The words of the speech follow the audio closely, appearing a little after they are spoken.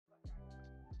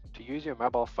To use your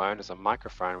mobile phone as a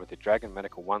microphone with the Dragon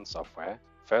Medical One software,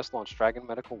 first launch Dragon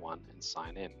Medical One and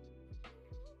sign in.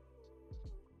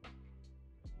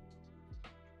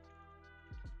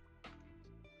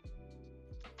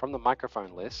 From the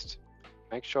microphone list,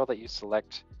 make sure that you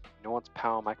select Nuance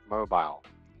PowerMic Mobile.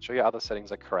 Ensure your other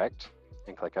settings are correct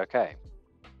and click OK.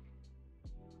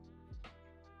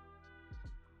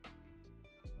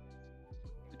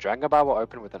 The Dragon bar will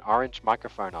open with an orange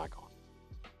microphone icon.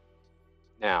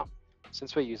 Now,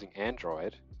 since we're using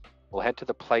Android, we'll head to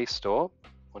the Play Store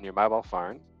on your mobile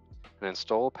phone and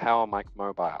install PowerMic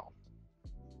Mobile.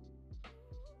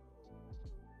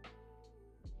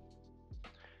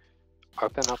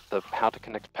 Open up the How to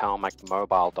Connect PowerMic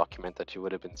Mobile document that you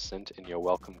would have been sent in your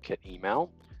Welcome Kit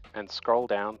email and scroll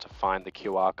down to find the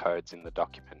QR codes in the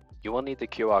document. You will need the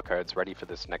QR codes ready for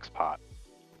this next part.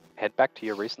 Head back to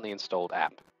your recently installed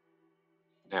app.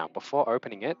 Now, before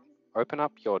opening it, open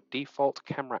up your default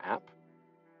camera app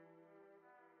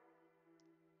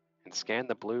and scan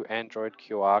the blue Android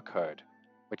QR code,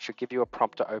 which should give you a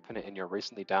prompt to open it in your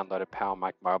recently downloaded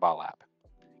PowerMic Mobile app.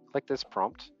 Click this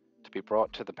prompt to be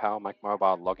brought to the PowerMic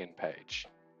Mobile login page.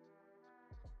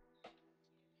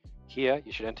 Here,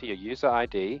 you should enter your user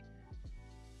ID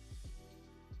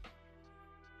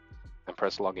and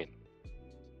press Login.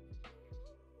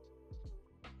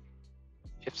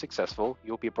 If successful,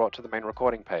 you'll be brought to the main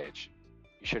recording page.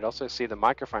 You should also see the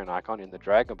microphone icon in the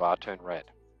Dragon bar turn red.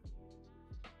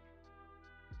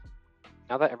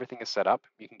 Now that everything is set up,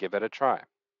 you can give it a try.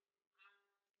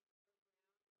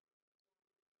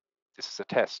 This is a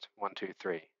test, 1, 2,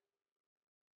 3.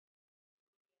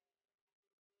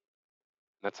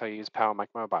 That's how you use PowerMic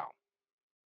Mobile.